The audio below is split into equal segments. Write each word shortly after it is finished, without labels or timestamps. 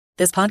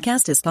This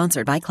podcast is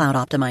sponsored by Cloud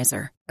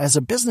Optimizer. As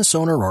a business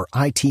owner or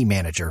IT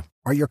manager,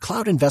 are your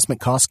cloud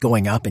investment costs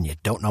going up and you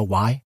don't know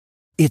why?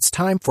 It's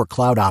time for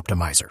Cloud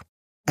Optimizer.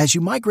 As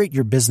you migrate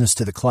your business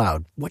to the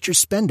cloud, what you're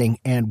spending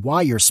and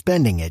why you're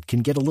spending it can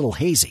get a little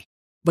hazy.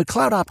 But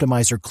Cloud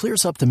Optimizer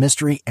clears up the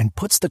mystery and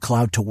puts the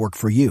cloud to work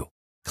for you.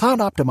 Cloud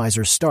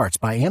Optimizer starts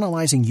by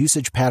analyzing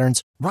usage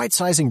patterns,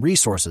 right-sizing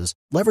resources,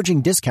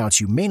 leveraging discounts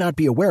you may not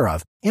be aware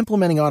of,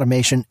 implementing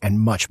automation, and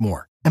much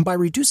more. And by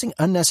reducing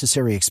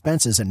unnecessary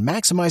expenses and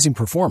maximizing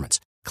performance,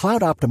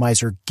 Cloud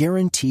Optimizer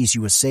guarantees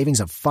you a savings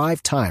of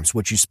 5 times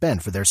what you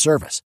spend for their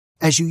service.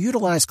 As you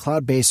utilize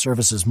cloud-based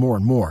services more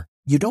and more,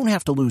 you don't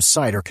have to lose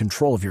sight or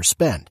control of your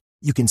spend.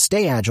 You can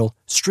stay agile,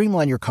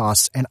 streamline your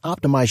costs, and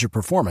optimize your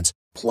performance,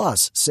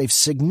 plus save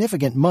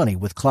significant money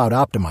with Cloud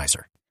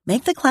Optimizer.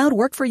 Make the cloud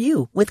work for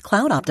you with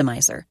Cloud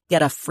Optimizer.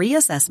 Get a free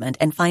assessment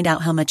and find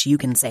out how much you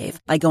can save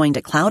by going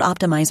to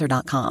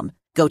cloudoptimizer.com.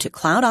 Go to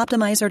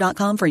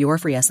cloudoptimizer.com for your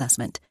free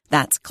assessment.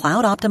 That's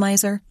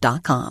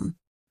cloudoptimizer.com.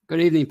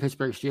 Good evening,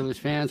 Pittsburgh Steelers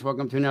fans.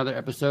 Welcome to another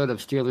episode of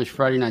Steelers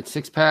Friday Night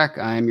Six Pack.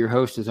 I am your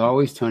host, as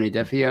always, Tony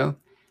Defio,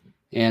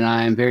 and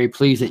I am very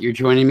pleased that you're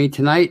joining me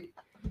tonight.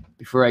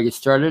 Before I get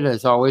started,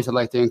 as always, I'd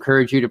like to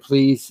encourage you to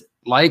please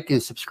like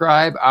and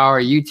subscribe our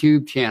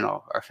YouTube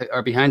channel,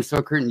 our Behind the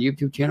Steel Curtain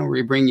YouTube channel, where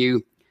we bring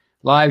you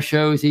live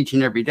shows each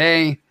and every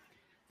day.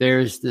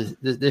 There's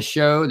this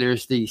show.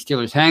 There's the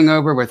Steelers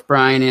Hangover with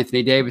Brian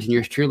Anthony Davis and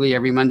yours truly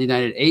every Monday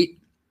night at 8.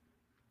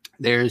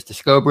 There's the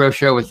Scobro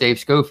Show with Dave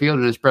Schofield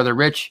and his brother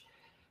Rich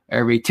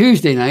every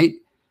Tuesday night.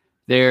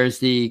 There's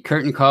the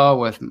Curtain Call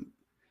with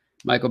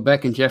Michael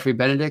Beck and Jeffrey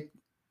Benedict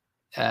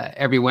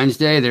every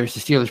Wednesday. There's the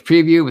Steelers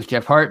Preview with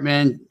Jeff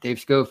Hartman, Dave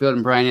Schofield,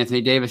 and Brian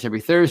Anthony Davis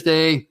every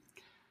Thursday.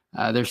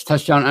 There's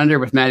Touchdown Under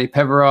with Matty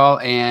Peverall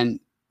and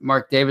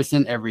Mark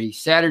Davison every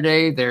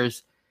Saturday.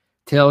 There's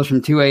Tales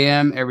from 2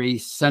 a.m. every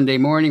Sunday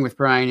morning with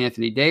Brian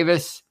Anthony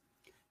Davis.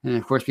 And,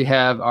 of course, we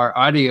have our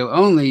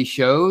audio-only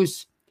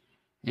shows,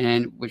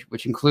 and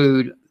which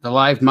include the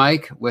Live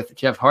Mic with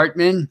Jeff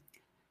Hartman.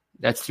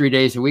 That's 3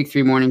 days a week,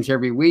 3 mornings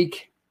every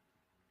week.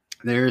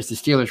 There's the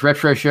Steelers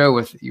Retro Show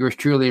with yours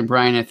truly and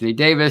Brian Anthony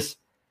Davis.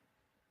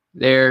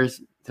 Did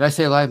I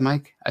say Live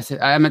Mic?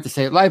 I meant to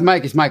say Live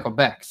Mic is Michael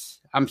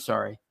Beck's. I'm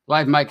sorry.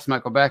 Live Mic is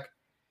Michael Beck.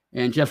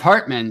 And Jeff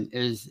Hartman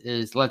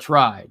is Let's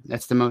Ride.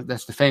 That's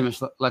the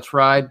famous Let's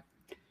Ride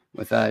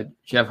with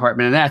Jeff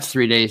Hartman, and that's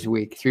 3 days a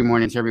week, 3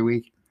 mornings every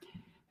week.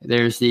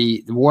 There's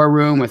the War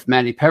Room with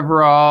Matty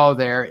Peverall.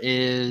 There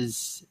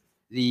is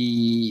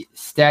the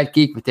Stat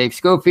Geek with Dave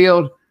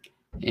Schofield,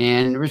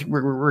 and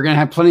we're going to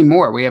have plenty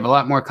more. We have a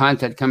lot more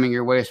content coming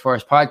your way as far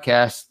as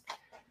podcasts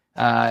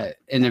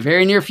in the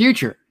very near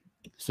future.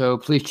 So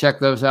please check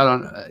those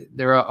out.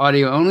 They're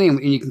audio only, and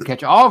you can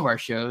catch all of our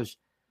shows,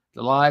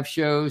 the live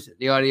shows,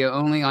 the audio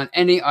only, on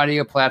any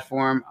audio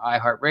platform: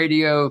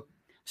 iHeartRadio,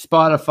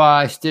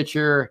 Spotify,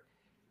 Stitcher,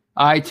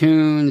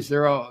 iTunes.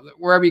 They're all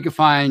wherever you can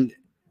find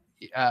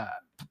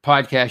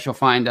podcasts. You'll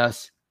find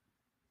us.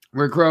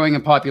 We're growing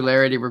in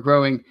popularity. We're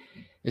growing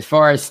as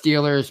far as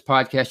Steelers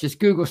podcast. Just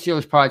Google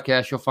Steelers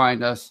podcast. You'll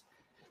find us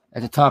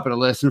at the top of the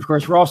list. And of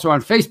course, we're also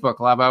on Facebook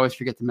Live. I always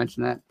forget to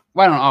mention that.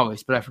 Well, I don't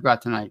always, but I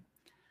forgot tonight.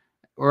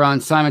 We're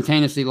on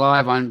simultaneously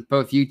live on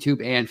both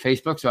YouTube and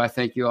Facebook. So I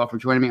thank you all for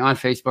joining me on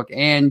Facebook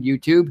and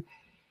YouTube.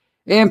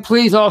 And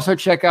please also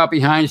check out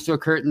Behind the Steel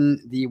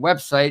Curtain, the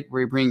website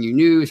where we bring you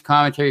news,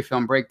 commentary,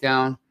 film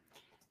breakdown,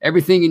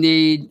 everything you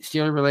need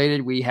Steelers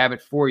related. We have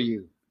it for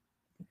you.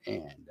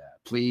 And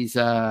please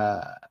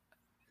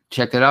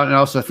check that out. And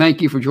also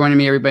thank you for joining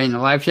me, everybody, in the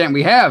live chat. And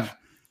we have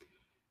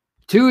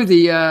two of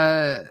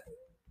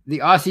the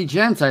Aussie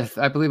gents.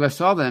 I believe I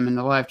saw them in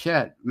the live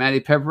chat,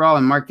 Matty Peverall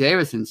and Mark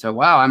Davison. So,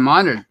 wow, I'm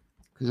honored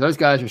because those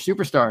guys are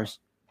superstars.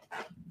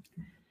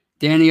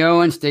 Danny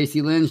Owen,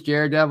 Stacey Lynch,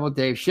 Jared Devil,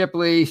 Dave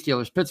Shipley,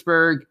 Steelers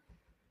Pittsburgh,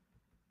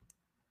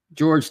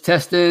 George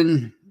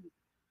Teston,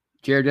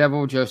 Jared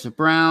Devil, Joseph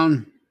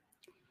Brown.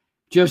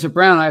 Joseph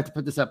Brown, I have to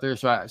put this up there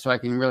so I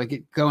can really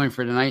get going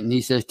for tonight. And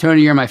he says,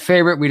 Tony, you're my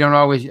favorite. We don't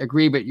always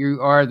agree, but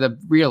you are the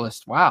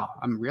realist. Wow,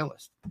 I'm a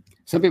realist.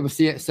 Some people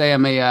say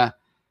I'm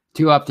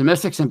too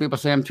optimistic. Some people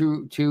say I'm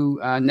too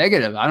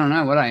negative. I don't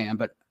know what I am,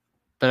 but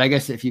I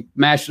guess if you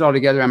mash it all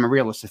together, I'm a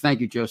realist. So thank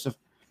you, Joseph.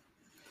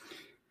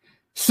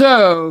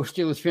 So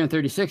Steelers Fan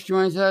 36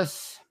 joins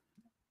us.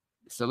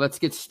 So let's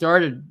get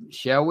started,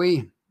 shall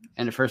we?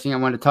 And the first thing I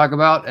want to talk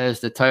about, as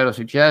the title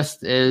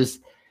suggests, is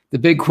the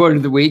big quote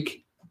of the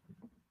week.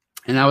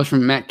 And that was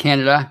from Matt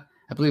Canada.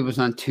 I believe it was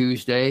on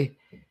Tuesday.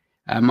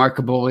 Mark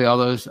Caboli, all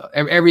those,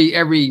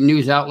 every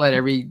news outlet,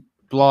 every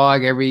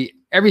blog, every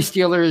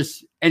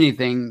Steelers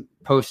anything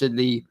posted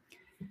the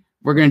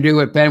 "We're going to do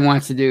what Ben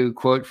wants to do"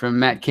 quote from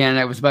Matt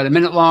Canada. It was about a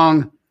minute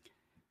long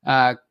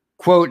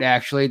quote,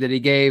 actually, that he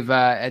gave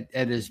at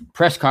his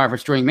press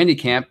conference during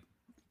minicamp.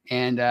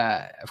 And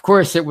of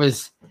course, it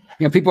was,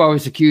 people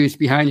always accuse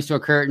Behind the Steel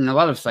Curtain, a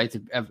lot of sites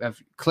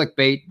of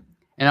clickbait,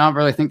 and I don't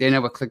really think they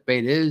know what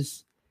clickbait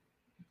is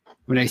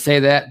when they say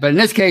that. But in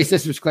this case,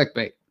 this was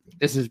clickbait.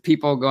 This is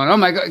people going, "Oh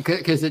my God,"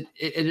 because it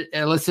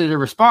elicited a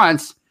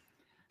response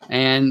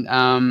And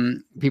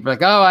people are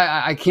like, oh,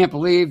 I can't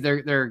believe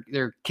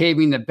they're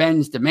caving to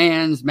Ben's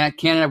demands. Matt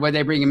Canada, what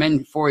they bring him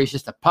in for, he's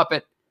just a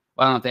puppet.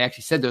 Well, I don't know if they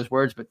actually said those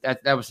words, but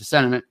that was the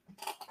sentiment.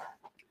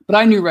 But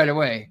I knew right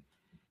away,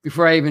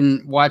 before I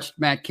even watched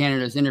Matt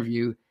Canada's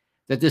interview,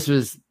 that this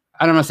was,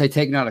 I don't want to say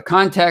taken out of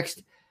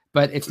context,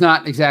 but it's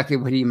not exactly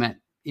what he meant.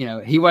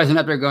 He wasn't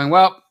up there going,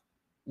 well,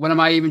 what am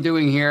I even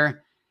doing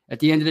here? At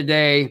the end of the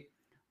day,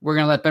 we're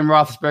going to let Ben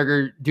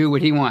Roethlisberger do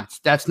what he wants.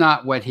 That's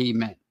not what he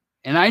meant.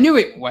 And I knew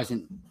it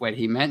wasn't what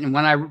he meant. And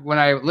when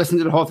I listened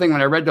to the whole thing,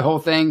 when I read the whole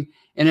thing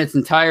in its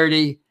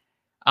entirety,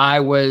 I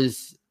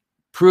was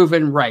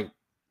proven right.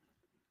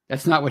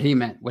 That's not what he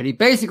meant. What he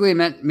basically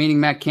meant, meaning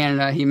Matt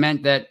Canada, he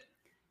meant that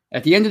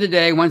at the end of the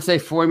day, once they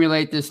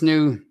formulate this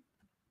new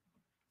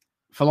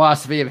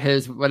philosophy of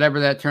his, whatever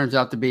that turns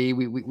out to be,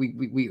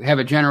 we have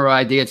a general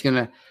idea. It's going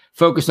to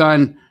focus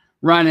on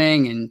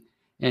running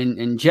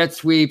and jet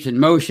sweeps and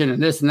motion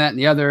and this and that and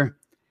the other.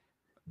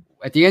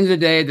 At the end of the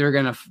day, they're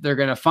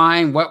gonna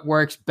find what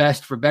works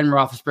best for Ben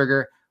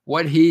Roethlisberger,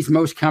 what he's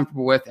most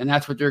comfortable with, and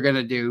that's what they're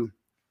gonna do,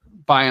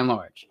 by and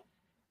large.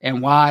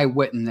 And why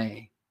wouldn't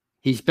they?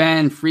 He's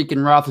been freaking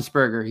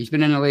Roethlisberger. He's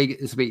been in the league.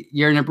 This will be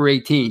year number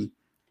 18.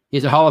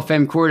 He's a Hall of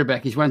Fame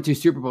quarterback. He's won 2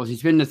 Super Bowls.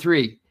 He's been to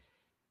 3.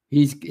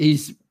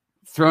 He's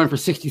thrown for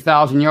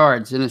 60,000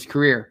 yards in his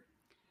career.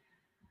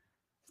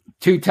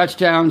 2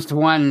 touchdowns to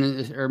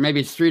 1, or maybe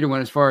it's 3 to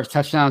 1 as far as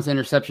touchdowns to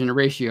interception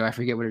ratio. I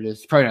forget what it is.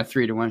 It's probably not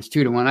 3 to 1. It's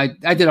 2 to 1.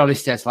 I did all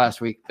these stats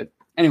last week, but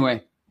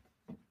anyway,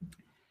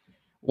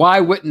 why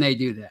wouldn't they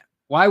do that?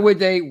 Why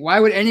would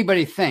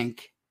anybody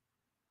think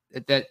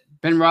that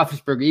Ben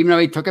Roethlisberger, even though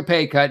he took a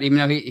pay cut, even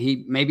though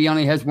he maybe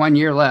only has 1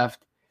 year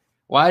left,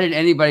 why did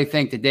anybody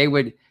think that they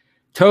would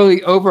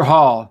totally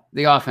overhaul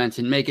the offense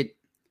and make it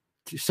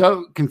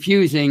so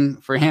confusing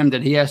for him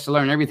that he has to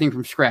learn everything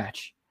from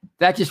scratch?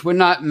 That just would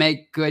not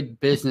make good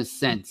business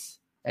sense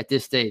at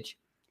this stage.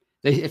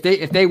 If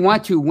they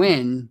want to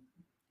win,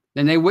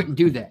 then they wouldn't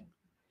do that.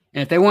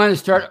 And if they wanted to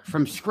start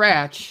from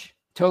scratch,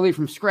 totally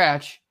from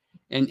scratch,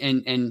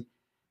 and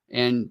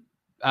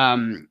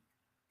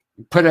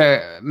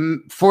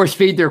force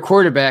feed their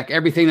quarterback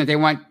everything that they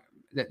want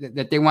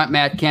that they want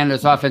Matt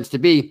Canada's offense to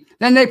be,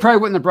 then they probably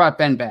wouldn't have brought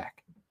Ben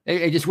back.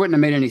 It just wouldn't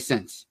have made any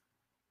sense.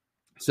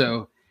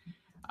 So.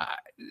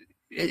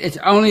 It's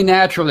only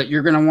natural that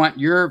you're going to want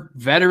your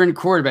veteran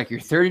quarterback, your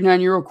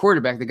 39-year-old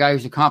quarterback, the guy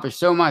who's accomplished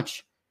so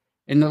much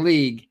in the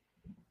league.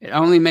 It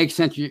only makes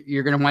sense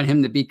you're going to want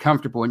him to be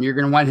comfortable, and you're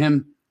going to want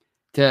him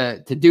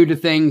to do the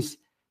things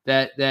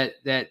that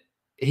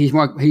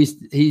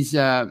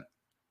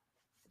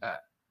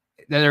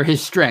are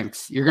his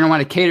strengths. You're going to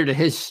want to cater to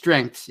his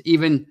strengths,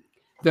 even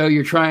though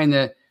you're trying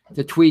to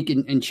tweak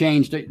and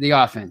change the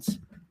offense.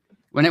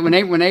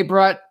 When they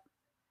brought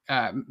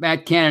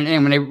Matt Canada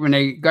in, when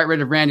they got rid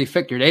of Randy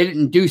Fichtner, they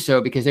didn't do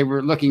so because they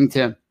were looking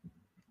to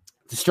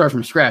start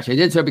from scratch. They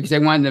did so because they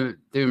wanted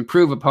to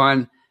improve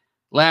upon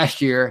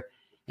last year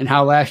and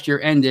how last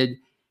year ended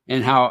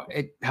and how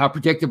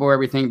predictable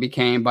everything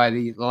became by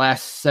the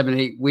last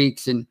 7-8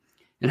 weeks, and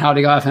how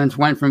the offense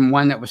went from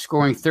one that was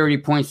scoring 30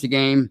 points a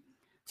game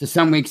to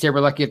some weeks they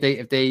were lucky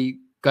if they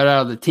got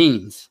out of the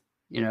teens.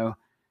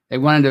 They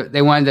wanted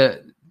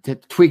to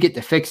tweak it,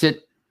 to fix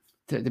it,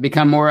 to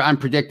become more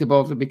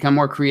unpredictable, to become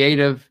more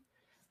creative.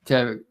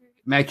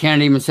 Matt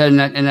Canada even said in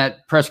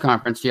that press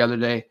conference the other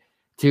day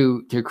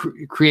to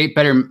create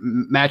better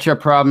matchup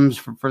problems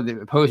for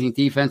the opposing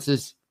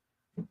defenses.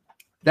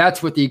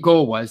 That's what the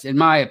goal was, in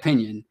my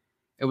opinion.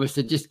 It was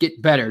to just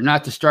get better,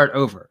 not to start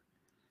over.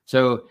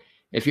 So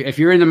if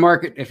you're in the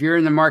market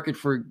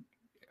for,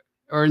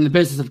 or in the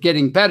business of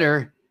getting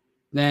better,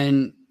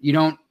 then you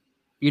don't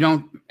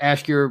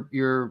ask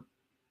your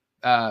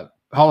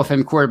Hall of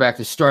Fame quarterback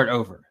to start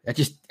over. That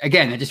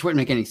just wouldn't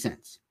make any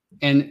sense.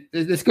 And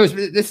this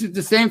is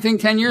the same thing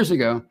 10 years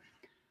ago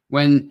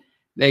when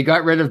they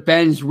got rid of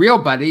Ben's real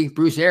buddy,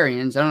 Bruce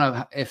Arians. I don't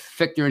know if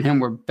Fichtner and him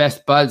were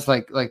best buds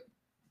like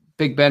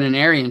Big Ben and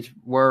Arians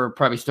were,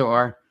 probably still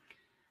are.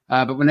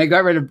 But when they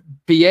got rid of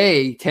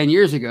BA 10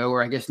 years ago,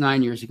 or I guess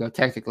 9 years ago,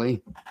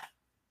 technically,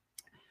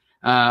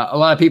 a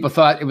lot of people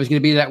thought it was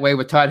going to be that way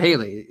with Todd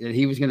Haley, that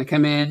he was going to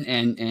come in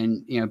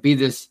and be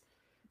this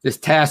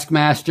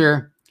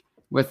taskmaster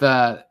with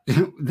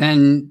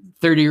then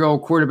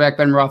 30-year-old quarterback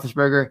Ben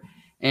Roethlisberger.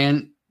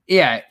 And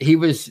yeah, he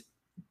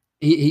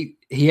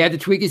had to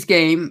tweak his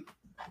game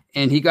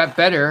and he got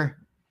better,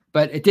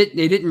 but they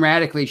didn't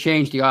radically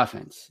change the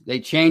offense. They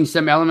changed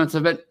some elements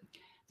of it.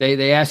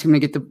 They asked him to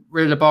get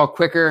rid of the ball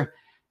quicker,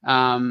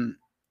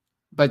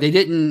 but they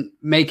didn't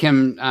make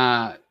him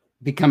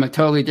become a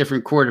totally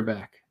different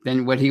quarterback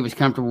than what he was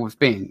comfortable with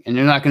being. And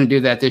they're not going to do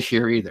that this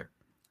year either.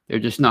 They're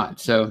just not.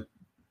 So,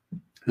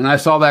 and I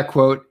saw that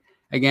quote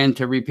again,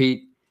 to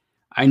repeat,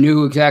 I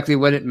knew exactly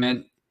what it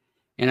meant,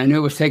 and I knew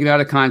it was taken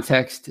out of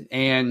context,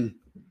 and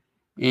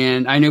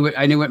I knew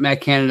what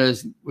Matt Canada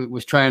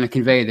was trying to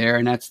convey there,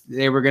 and that's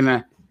they were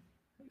gonna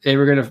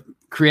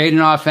create an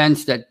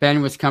offense that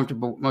Ben was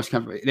most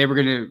comfortable. They were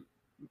gonna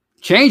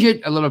change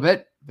it a little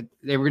bit, but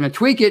they were gonna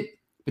tweak it,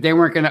 but they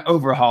weren't gonna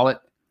overhaul it.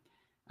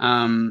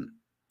 And,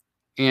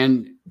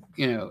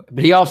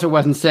 but he also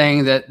wasn't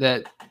saying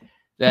that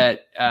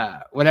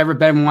whatever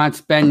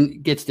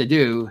Ben gets to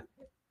do,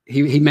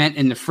 he meant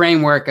in the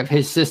framework of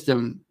his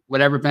system,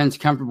 whatever Ben's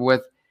comfortable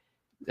with,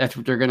 that's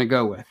what they're going to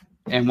go with.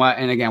 And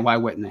why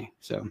wouldn't they?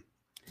 So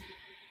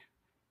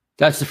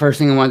that's the first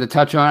thing I wanted to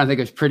touch on. I think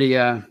it's pretty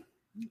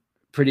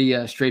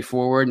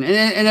straightforward.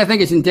 And I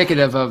think it's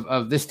indicative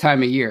of this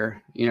time of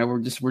year.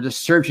 We're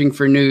just searching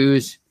for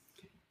news.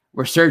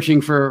 We're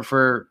searching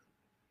for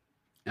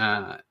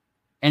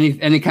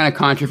any kind of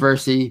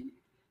controversy.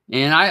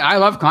 And I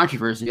love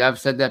controversy. I've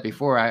said that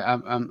before.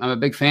 I'm a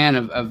big fan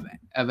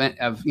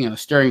of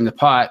stirring the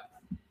pot,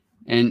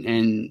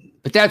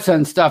 but that's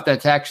on stuff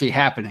that's actually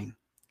happening.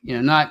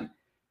 Not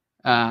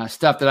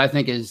stuff that I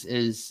think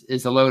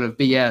is a load of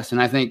BS.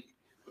 And I think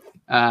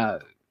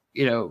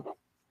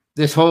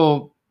this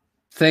whole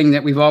thing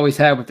that we've always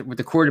had with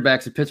the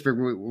quarterbacks at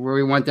Pittsburgh, where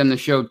we want them to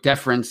show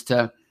deference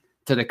to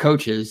the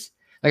coaches.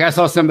 Like I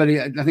saw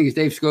somebody, I think it's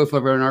Dave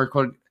Schofield, wrote an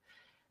article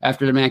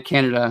after the Matt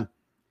Canada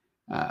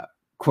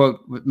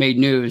quote made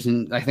news.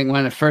 And I think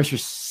one of the first or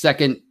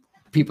second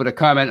people to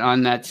comment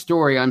on that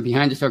story on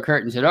Behind the Steel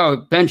Curtain said,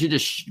 "Oh, Ben should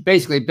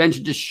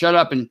just shut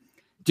up and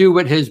do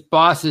what his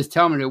bosses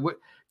tell him to do.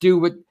 Do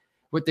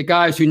what the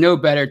guys who know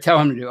better tell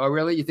him to do." Oh,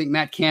 really? You think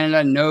Matt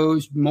Canada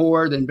knows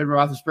more than Ben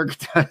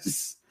Roethlisberger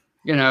does?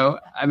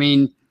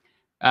 Maybe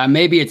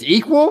it's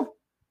equal,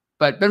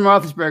 but Ben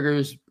Roethlisberger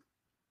is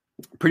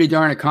pretty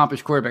darn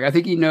accomplished quarterback. I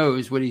think he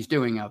knows what he's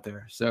doing out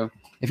there. So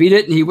if he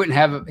didn't, he wouldn't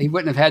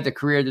have had the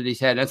career that he's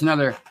had. That's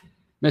another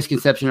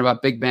misconception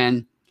about Big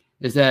Ben,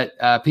 is that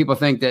people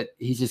think that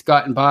he's just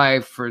gotten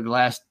by for the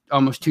last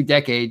almost 2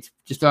 decades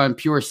just on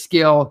pure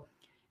skill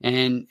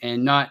and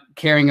not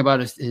caring about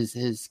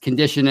his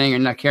conditioning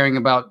and not caring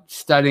about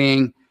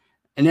studying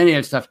and any of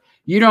that stuff.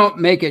 You don't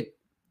make it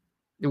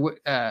to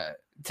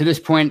this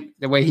point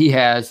the way he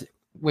has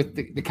with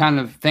the kind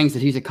of things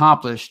that he's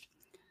accomplished,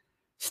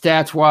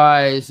 stats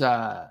wise,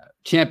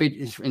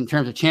 in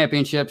terms of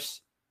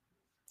championships,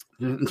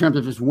 in terms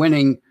of just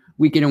winning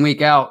week in and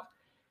week out,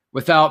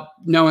 without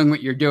knowing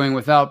what you're doing,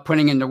 without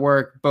putting in the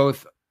work,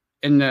 both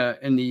in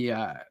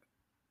the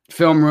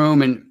film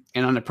room and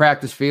on the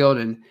practice field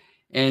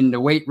and the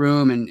weight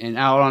room and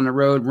out on the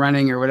road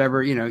running or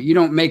whatever. You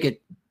don't make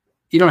it.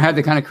 You don't have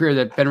the kind of career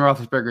that Ben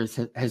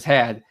Roethlisberger has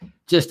had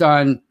just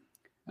on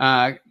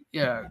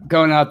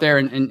going out there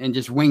and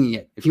just winging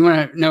it. If you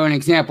want to know an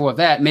example of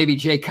that, maybe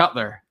Jay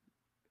Cutler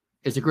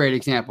is a great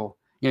example.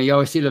 You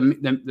always see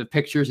the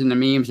pictures and the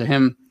memes of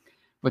him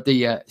with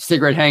the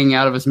cigarette hanging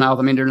out of his mouth.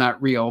 I mean, they're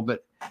not real,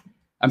 but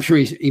I'm sure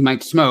he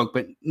might smoke,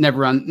 but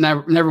never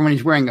when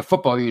he's wearing a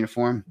football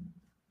uniform.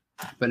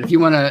 But if you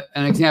want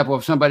an example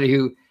of somebody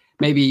who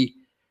maybe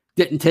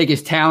didn't take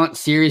his talent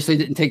seriously,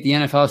 didn't take the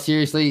NFL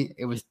seriously,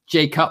 it was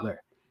Jay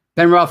Cutler.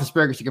 Ben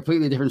Roethlisberger is a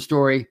completely different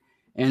story,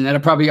 and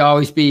that'll probably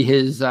always be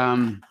his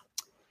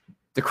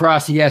the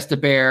cross he has to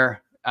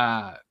bear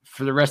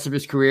for the rest of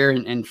his career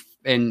and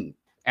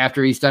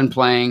after he's done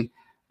playing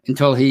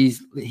until he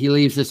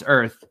leaves this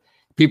earth.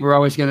 People are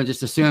always going to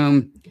just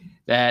assume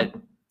that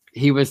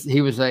he was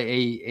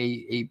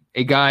a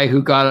guy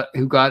who got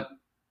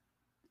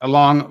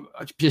along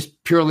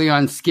just purely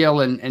on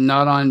skill and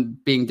not on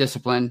being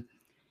disciplined.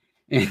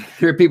 And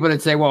there are people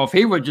that say, well, if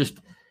he would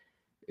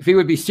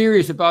be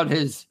serious about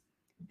his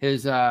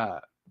as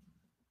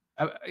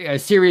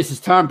serious as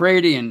Tom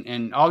Brady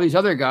and all these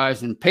other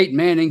guys and Peyton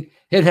Manning,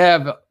 he'd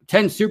have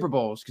 10 Super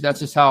Bowls, because that's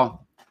just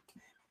how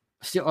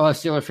all the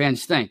Steelers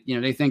fans think.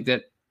 They think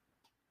that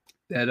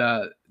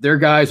their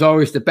guy's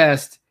always the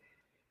best,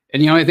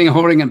 and the only thing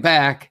holding him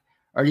back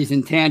are these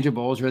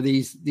intangibles or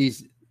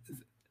these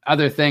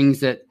other things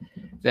that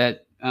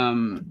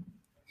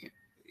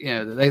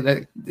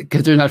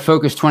because they're not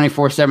focused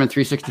 24/7,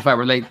 365,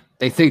 or they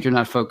think they're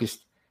not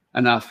focused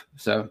enough.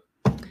 So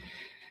I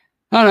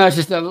don't know. It's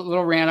just a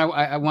little rant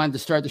I wanted to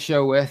start the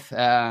show with,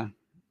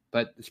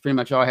 but it's pretty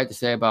much all I had to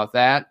say about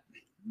that.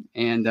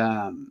 And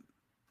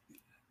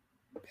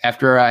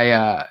after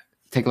I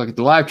take a look at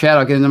the live chat,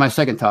 I'll get into my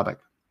second topic.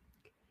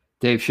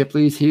 Dave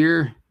Shipley's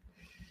here.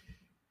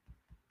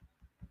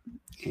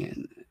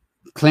 And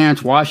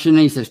Clarence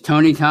Washington, he says,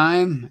 Tony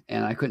time.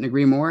 And I couldn't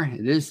agree more.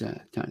 It is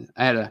Tony.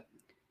 I had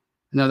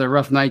another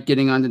rough night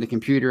getting onto the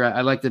computer.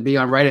 I like to be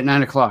on right at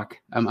 9 o'clock.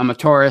 I'm a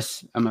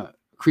Taurus. I'm a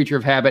creature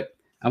of habit.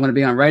 I want to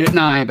be on right at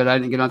 9, but I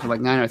didn't get on to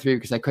like 9:03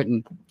 because I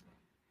couldn't.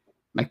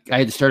 I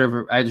had to start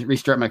over. I had to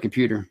restart my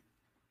computer.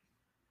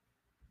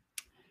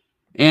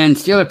 And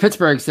Steeler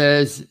Pittsburgh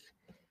says,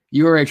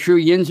 you are a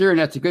true Yinzer, and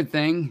that's a good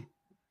thing.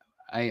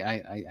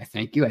 I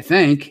thank you. I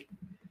think.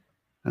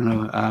 I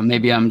don't know.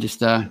 Maybe I'm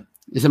just.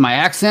 Is it my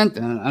accent?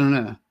 I don't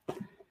know.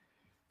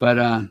 But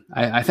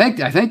I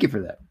thank you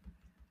for that.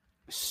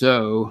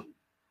 So,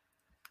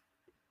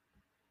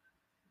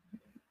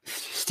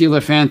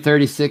 Steeler fan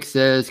 36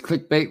 says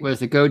clickbait was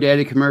the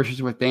GoDaddy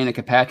commercials with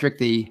Danica Patrick,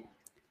 the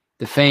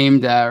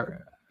famed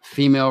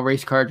female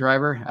race car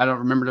driver. I don't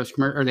remember those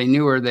commercials. Are they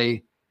new or are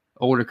they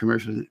older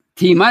commercials?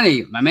 T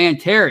Money, my man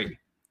Terry,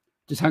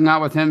 just hung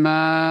out with him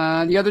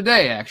the other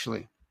day.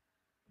 Actually,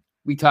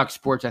 we talk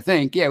sports, I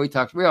think. Yeah, we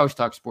always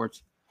talk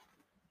sports.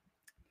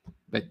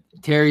 But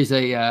Terry's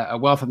a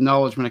wealth of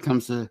knowledge when it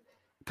comes to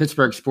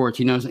Pittsburgh sports.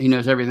 He knows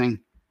everything.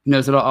 He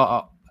knows it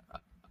all.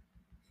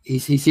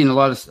 He's seen a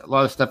lot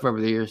of stuff over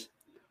the years.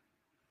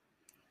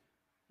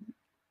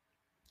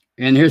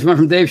 And here's one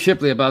from Dave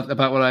Shipley about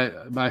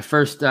my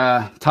first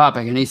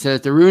topic. And he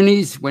says, the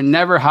Roonies would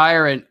never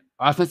hire an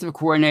offensive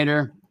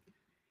coordinator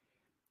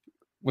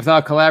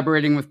without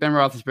collaborating with Ben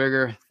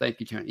Roethlisberger. Thank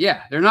you, Tony.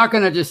 Yeah, they're not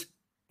going to just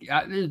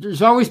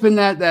there's always been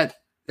that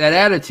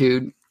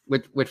attitude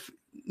with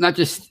not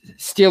just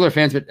Steeler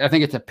fans, but I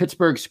think it's a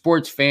Pittsburgh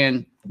sports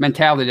fan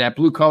mentality, that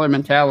blue-collar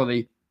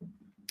mentality,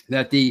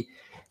 that the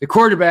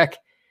quarterback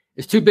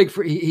is too big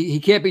for he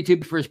can't be too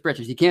big for his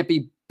britches. He can't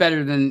be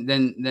better than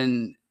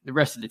the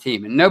rest of the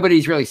team. And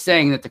nobody's really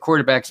saying that the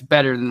quarterback's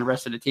better than the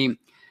rest of the team.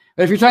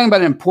 But if you're talking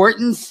about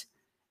importance,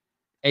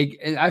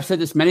 and I've said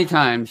this many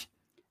times,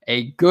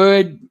 a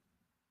good,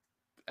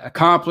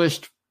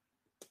 accomplished,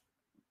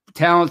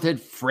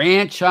 talented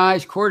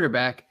franchise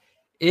quarterback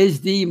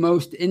is the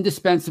most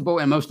indispensable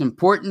and most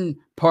important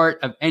part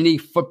of any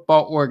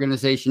football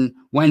organization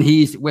when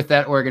he's with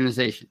that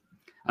organization.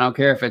 I don't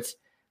care if it's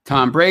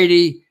Tom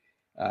Brady,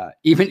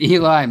 even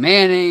Eli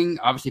Manning,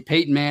 obviously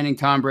Peyton Manning,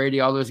 Tom Brady,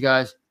 all those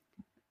guys,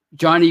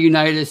 Johnny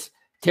Unitas,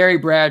 Terry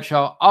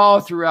Bradshaw, all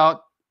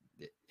throughout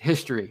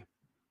history.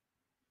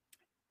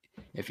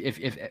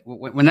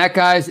 When that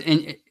guy's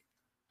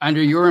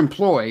under your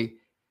employ,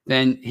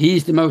 then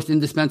he's the most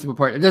indispensable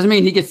part. It doesn't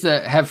mean he gets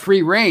to have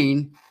free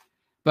reign,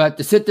 but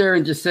to sit there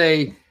and just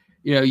say,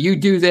 you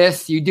do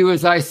this, you do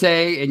as I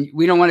say, and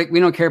we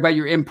don't care about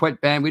your input,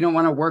 Ben. We don't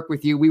want to work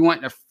with you. We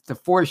want to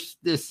force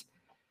this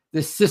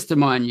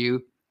system on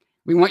you.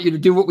 We want you to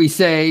do what we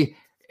say,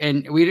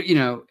 and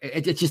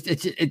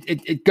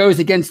it goes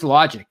against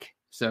logic.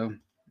 So,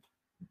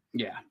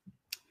 yeah.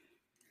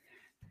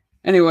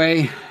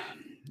 Anyway,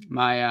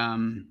 my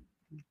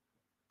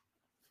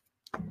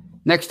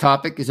next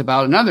topic is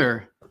about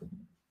another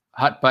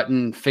hot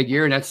button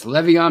figure, and that's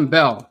Le'Veon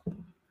Bell.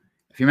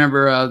 If you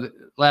remember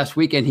last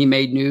weekend, he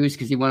made news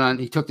because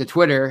he took to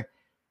Twitter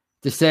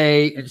to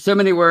say in so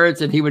many words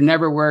that he would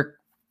never work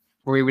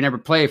or he would never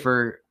play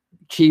for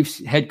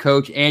Chiefs head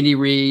coach Andy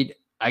Reid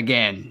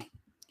again.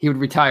 He would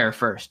retire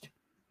first.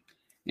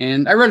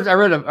 And I read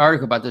an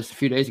article about this a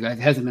few days ago. It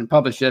hasn't been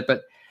published yet,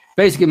 but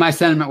basically my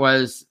sentiment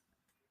was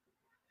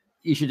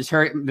you should just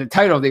hurry. The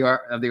title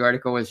of the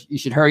article was you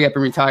should hurry up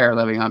and retire,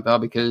 Le'Veon Bell,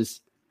 because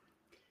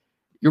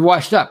you're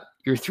washed up.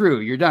 You're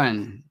through. You're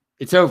done.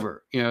 It's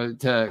over.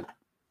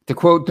 To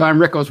quote Don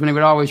Rickles when he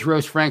would always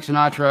roast Frank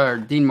Sinatra or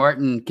Dean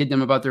Martin, kid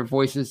them about their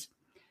voices.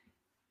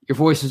 Your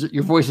voice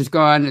is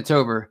gone. It's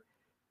over.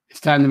 It's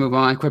time to move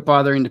on. Quit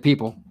bothering the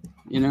people.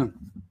 And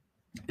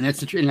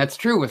that's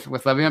true with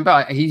Le'Veon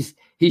Bell. He's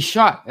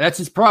shot. That's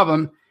his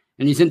problem,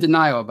 and he's in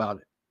denial about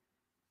it.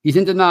 He's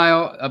in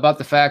denial about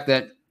the fact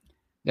that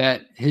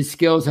his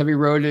skills have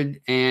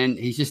eroded and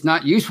he's just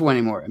not useful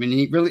anymore. I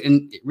mean,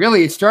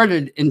 it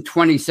started in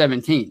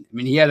 2017. I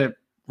mean, he had a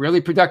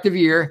really productive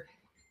year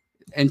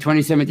in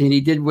 2017. He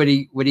did what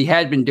he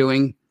had been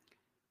doing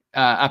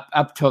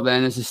up till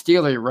then as a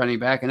Steeler running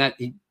back, and that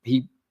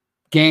he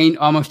gained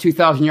almost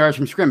 2,000 yards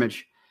from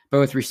scrimmage,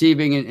 both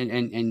receiving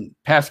and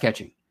pass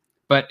catching.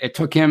 But it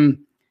took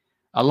him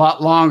a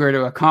lot longer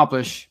to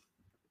accomplish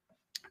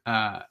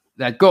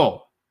that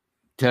goal.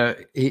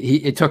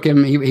 It took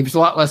him. He was a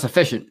lot less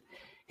efficient.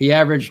 He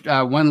averaged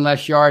one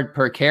less yard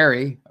per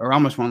carry, or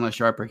almost one less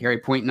yard per carry,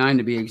 0.9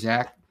 to be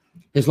exact.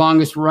 His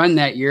longest run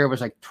that year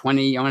was like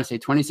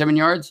 27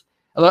 yards.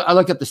 I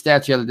looked up the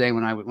stats the other day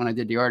when I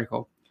did the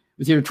article. It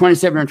was either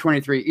 27 or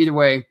 23. Either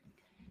way,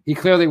 he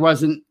clearly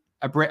wasn't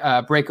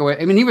a breakaway.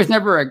 I mean, he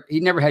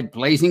never had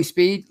blazing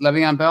speed,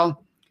 Le'Veon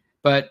Bell,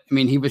 but I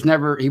mean, he was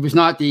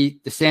not the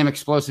same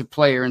explosive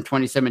player in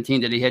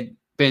 2017 that he had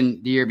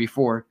been the year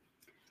before.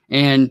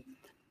 And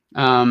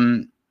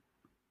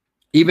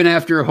even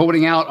after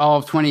holding out all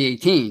of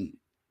 2018,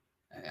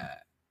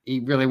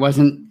 he really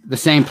wasn't the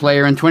same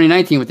player in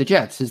 2019 with the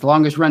Jets. His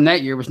longest run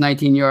that year was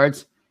 19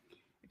 yards,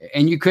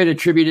 and you could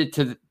attribute it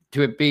to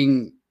it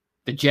being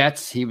the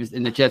Jets.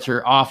 And the Jets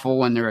are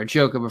awful and they're a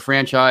joke of a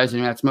franchise,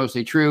 and that's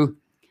mostly true.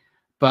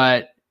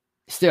 But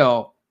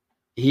still,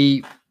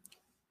 if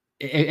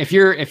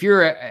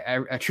you're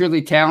a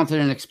truly talented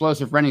and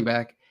explosive running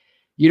back,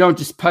 you don't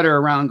just putter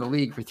around the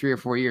league for 3 or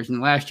 4 years.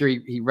 And last year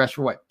he rushed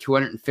for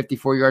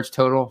 254 yards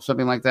total,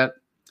 something like that,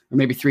 or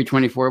maybe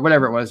 324,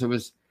 whatever it was.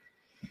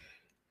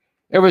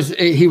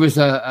 He was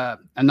a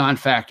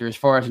non-factor as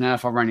far as an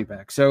NFL running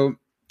back. So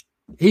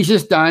he's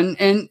just done.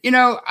 And,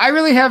 I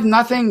really have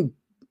nothing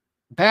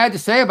bad to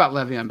say about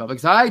Le'Veon Bell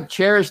because I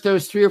cherished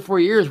those 3 or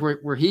 4 years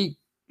where he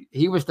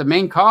was the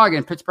main cog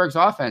in Pittsburgh's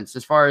offense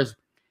as far as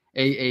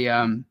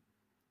a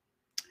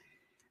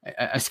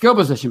skill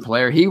position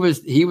player. He was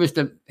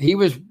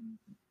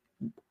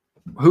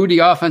who the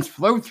offense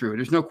flowed through.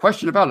 There's no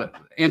question about it.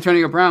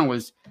 Antonio Brown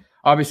was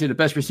obviously the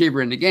best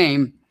receiver in the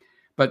game,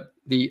 but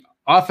the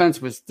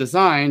offense was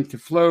designed to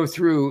flow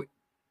through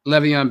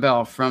Le'Veon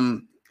Bell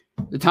from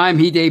the time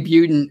he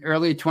debuted in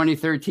early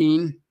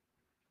 2013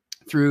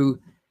 through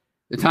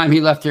the time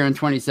he left here in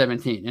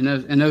 2017.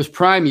 In those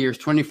prime years,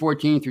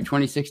 2014 through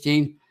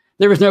 2016,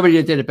 there was nobody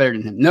that did it better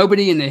than him.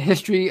 Nobody in the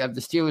history of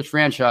the Steelers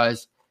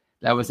franchise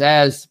that was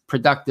as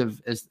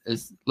productive as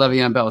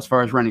Le'Veon Bell as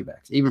far as running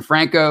backs. Even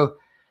Franco,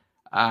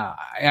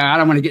 I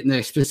don't want to get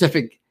into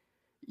specific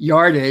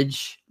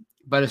yardage,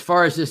 but as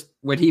far as just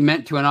what he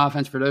meant to an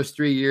offense for those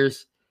 3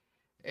 years,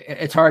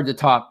 it's hard to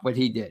top what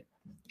he did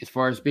as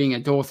far as being a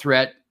dual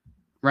threat,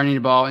 running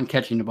the ball and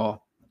catching the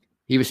ball.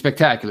 He was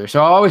spectacular.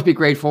 So I'll always be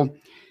grateful,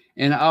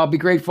 and I'll be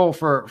grateful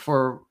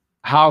for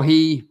how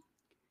he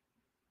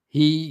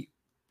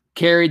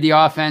carried the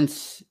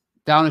offense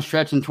down the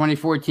stretch in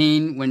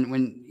 2014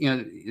 when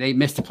they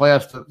missed the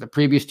playoffs the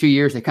previous 2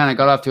 years. They kind of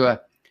got off to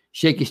a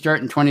shaky start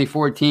in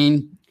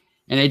 2014,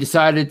 and they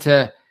decided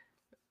to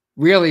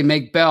really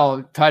make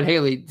Bell. Todd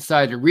Haley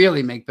decided to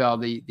really make Bell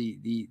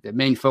the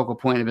main focal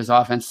point of his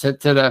offense to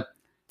the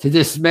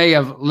dismay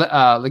of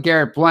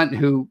LeGarrette Blount,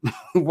 who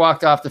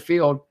walked off the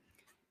field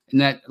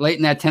late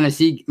in that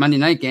Tennessee Monday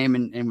night game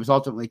and was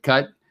ultimately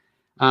cut.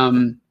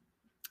 2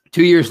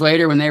 years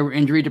later, when they were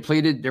injury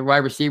depleted, their wide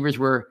receivers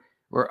were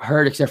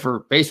hurt, except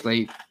for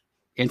basically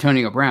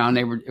Antonio Brown.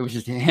 It was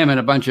just him and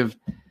a bunch of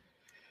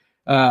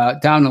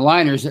down the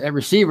liners at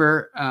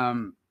receiver.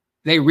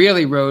 They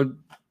really rode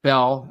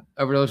Bell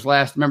over those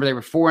last. Remember, they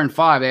were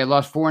 4-5. They had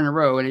lost 4 in a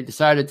row, and they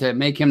decided to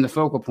make him the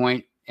focal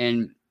point.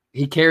 And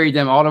he carried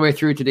them all the way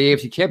through to the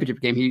AFC Championship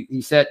game.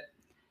 He set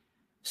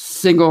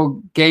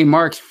single game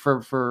marks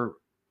for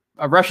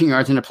rushing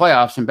yards in the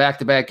playoffs in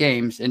back-to-back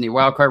games in the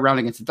wild card round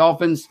against the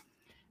Dolphins,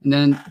 and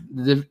then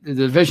the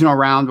divisional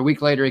round a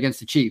week later against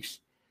the Chiefs.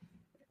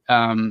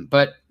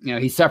 But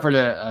he suffered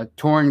a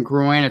torn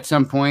groin at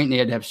some point, and he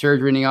had to have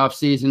surgery in the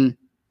offseason.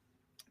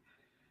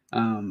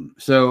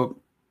 So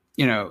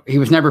he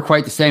was never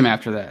quite the same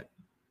after that.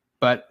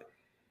 But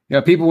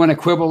people want to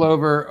quibble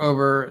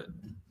over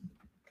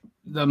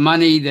the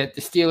money that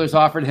the Steelers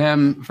offered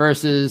him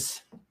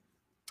versus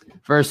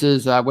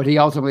what he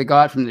ultimately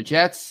got from the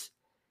Jets.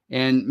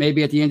 And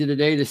maybe at the end of the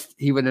day,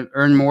 he would have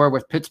earned more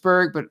with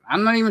Pittsburgh, but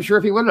I'm not even sure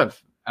if he would have.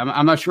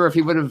 I'm not sure if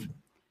he would have,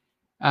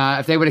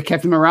 if they would have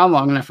kept him around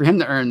long enough for him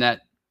to earn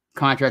that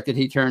contract that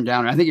he turned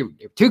down. I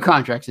think 2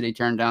 contracts that he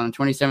turned down in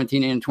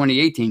 2017 and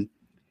 2018.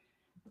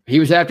 He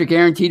was after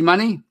guaranteed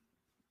money.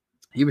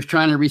 He was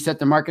trying to reset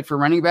the market for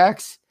running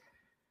backs.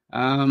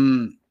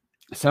 Some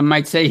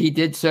might say he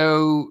did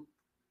so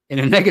in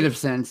a negative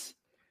sense.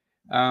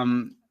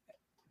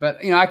 But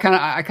I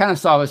kind of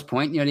saw his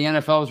point. The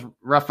NFL is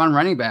rough on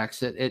running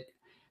backs.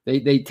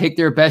 They take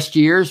their best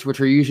years, which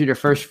are usually their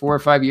first 4 or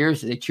 5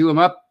 years. They chew them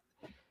up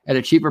at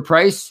a cheaper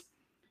price,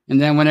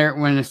 and then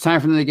when it's time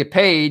for them to get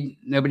paid,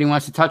 nobody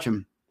wants to touch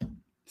them.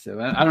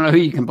 So I don't know who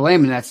you can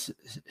blame in that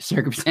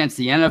circumstance,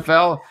 the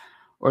NFL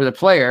or the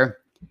player,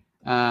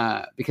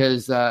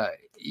 because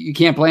you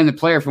can't blame the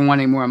player for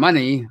wanting more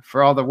money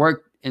for all the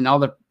work and all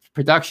the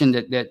production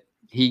that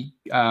he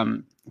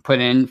put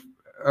in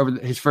over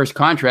his first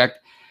contract.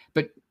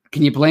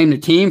 Can you blame the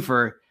team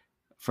for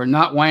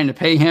not wanting to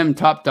pay him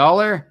top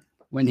dollar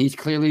when he's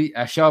clearly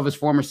a shell of his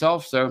former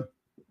self? So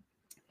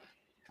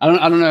I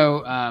don't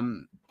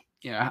know,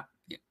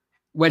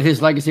 what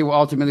his legacy will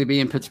ultimately be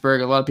in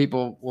Pittsburgh. A lot of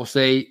people will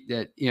say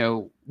that,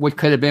 what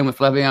could have been with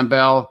Le'Veon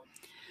Bell,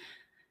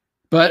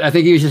 but I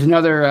think he was just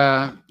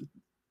another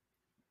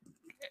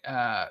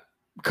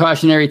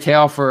cautionary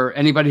tale for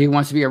anybody who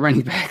wants to be a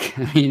running back.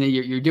 I mean,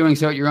 you're doing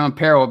so at your own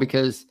peril,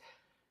 because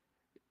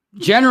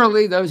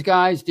generally, those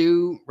guys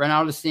do run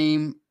out of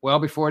steam well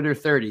before their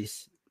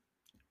 30s.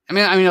 I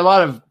mean, a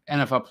lot of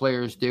NFL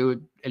players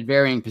do at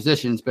varying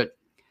positions, but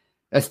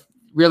that's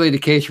really the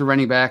case for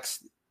running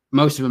backs,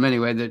 most of them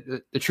anyway.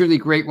 The truly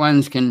great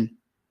ones can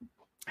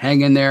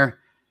hang in there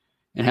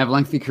and have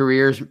lengthy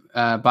careers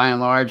by and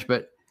large,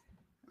 but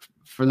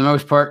for the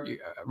most part,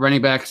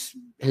 running backs,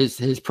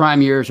 his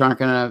prime years aren't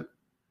going to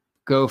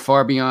go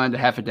far beyond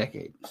half a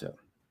decade. So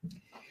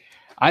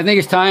I think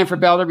it's time for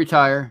Bell to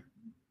retire.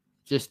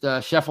 Just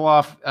shuffle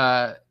off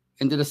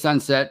into the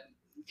sunset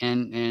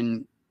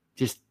and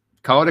just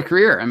call it a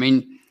career. I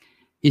mean,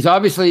 he's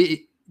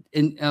obviously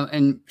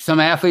in some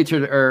athletes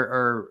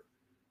are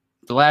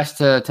the last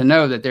to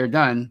know that they're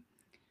done,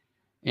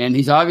 and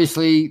he's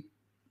obviously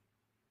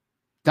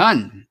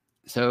done.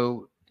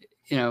 So,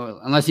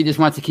 unless he just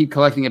wants to keep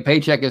collecting a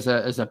paycheck as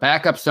a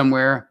backup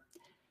somewhere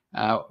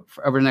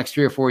over the next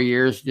 3 or 4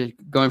 years, just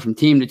going from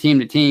team to team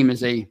to team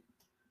as a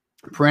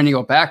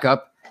perennial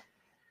backup,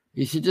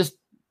 he should just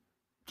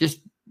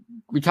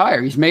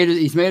retire. He's made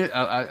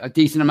a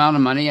decent amount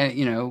of money.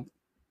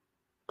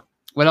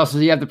 What else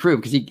does he have to prove?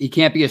 Because he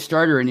can't be a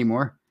starter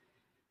anymore.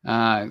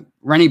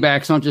 Running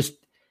backs don't just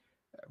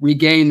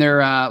regain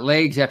their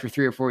legs after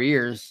 3 or 4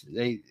 years.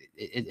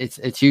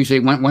 It's usually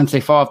once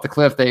they fall off the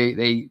cliff,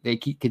 they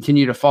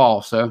continue to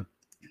fall. So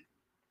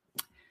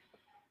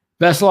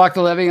best of luck to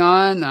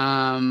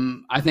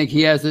Le'Veon. I think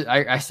he has.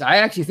 I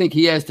actually think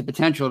he has the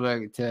potential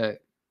to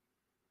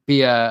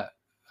be a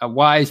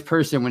wise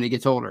person when he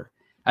gets older.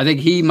 I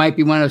think he might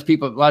be one of those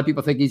people. A lot of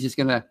people think he's just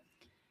going to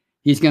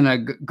he's going to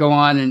go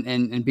on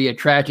and be a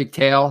tragic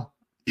tale,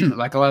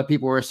 like a lot of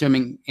people were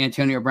assuming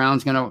Antonio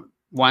Brown's going to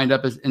wind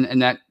up in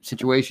that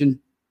situation.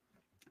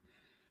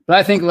 But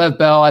I think Lev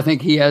Bell, I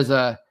think he has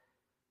a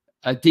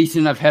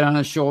decent enough head on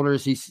his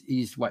shoulders.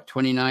 He's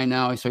 29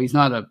 now, so he's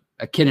not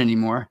a kid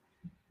anymore.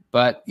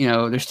 But,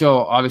 there's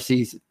still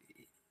obviously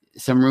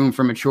some room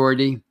for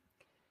maturity.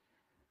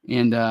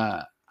 And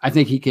I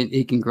think he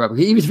can grow up.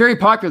 He was very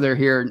popular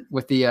here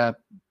with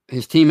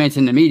his teammates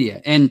in the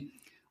media. And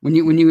when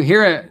you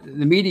hear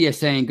the media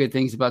saying good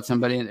things about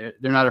somebody, and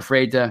they're not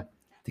afraid to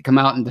come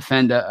out and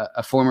defend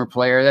a former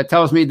player, that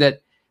tells me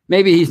that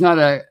maybe he's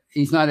not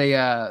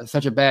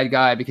such a bad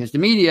guy, because the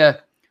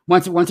media,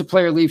 once a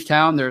player leaves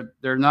town,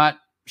 they're not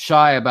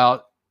shy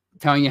about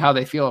telling you how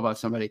they feel about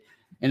somebody.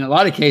 In a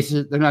lot of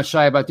cases, they're not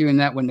shy about doing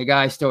that when the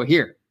guy's still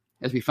here,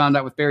 as we found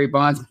out with Barry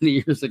Bonds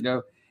many years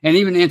ago, and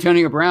even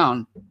Antonio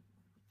Brown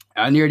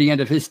near the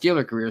end of his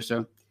Steeler career.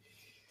 So,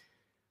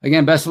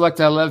 again, best of luck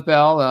to Lev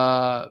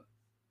Bell.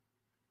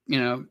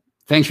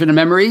 Thanks for the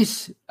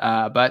memories,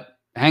 but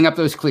hang up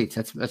those cleats.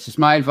 That's just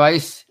my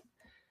advice.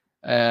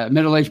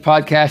 Middle-aged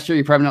podcaster,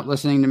 you're probably not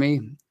listening to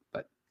me,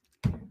 but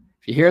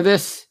if you hear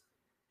this,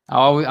 I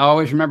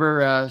always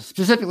remember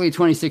specifically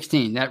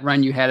 2016, that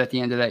run you had at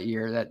the end of that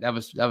year. That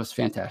was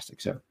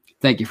fantastic. So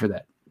thank you for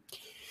that.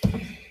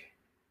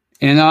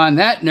 And on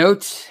that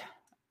note,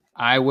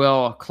 I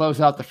will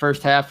close out the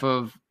first half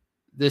of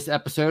this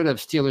episode of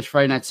Steelers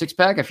Friday Night Six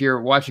Pack. If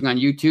you're watching on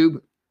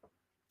YouTube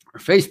or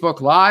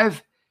Facebook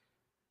Live,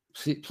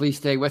 please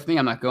stay with me.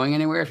 I'm not going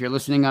anywhere. If you're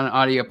listening on an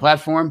audio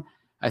platform,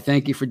 I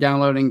thank you for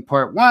downloading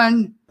part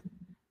 1.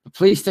 But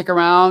please stick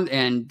around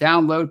and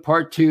download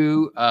part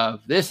 2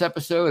 of this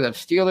episode of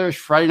Steelers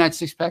Friday Night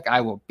Six Pack.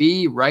 I will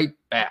be right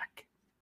back.